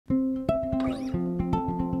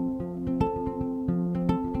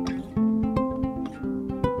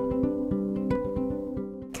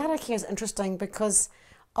karakia is interesting because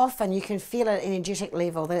often you can feel at an energetic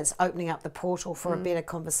level that it's opening up the portal for a better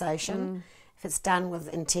conversation if it's done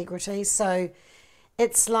with integrity. So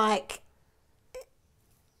it's like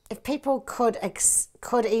if people could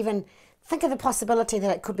even think of the possibility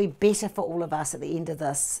that it could be better for all of us at the end of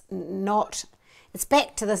this. It's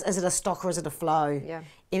back to this, is it a stock or is it a flow? Yeah.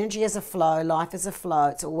 Energy is a flow, life is a flow,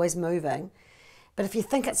 it's always moving. But if you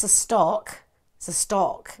think it's a stock,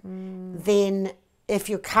 then if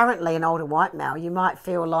you're currently an older white male, you might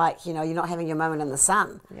feel like, you're not having your moment in the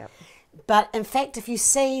sun. Yep. But in fact, if you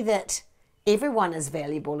see that everyone is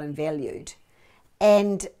valuable and valued,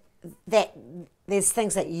 and that there's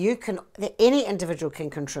things that that any individual can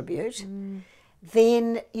contribute,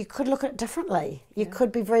 then you could look at it differently. You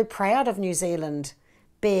could be very proud of New Zealand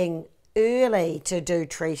being early to do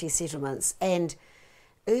treaty settlements and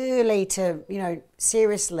early to,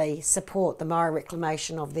 seriously support the Māori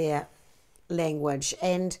reclamation of their language.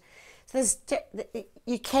 And so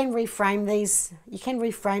you can reframe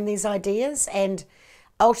these ideas, and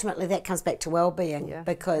ultimately that comes back to well-being,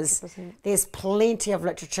 because 100%. there's plenty of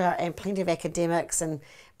literature and plenty of academics and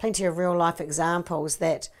plenty of real-life examples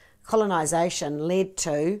that colonisation led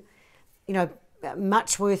to,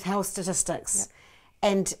 much worse health statistics.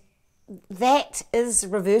 And that is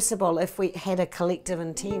reversible if we had a collective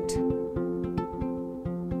intent.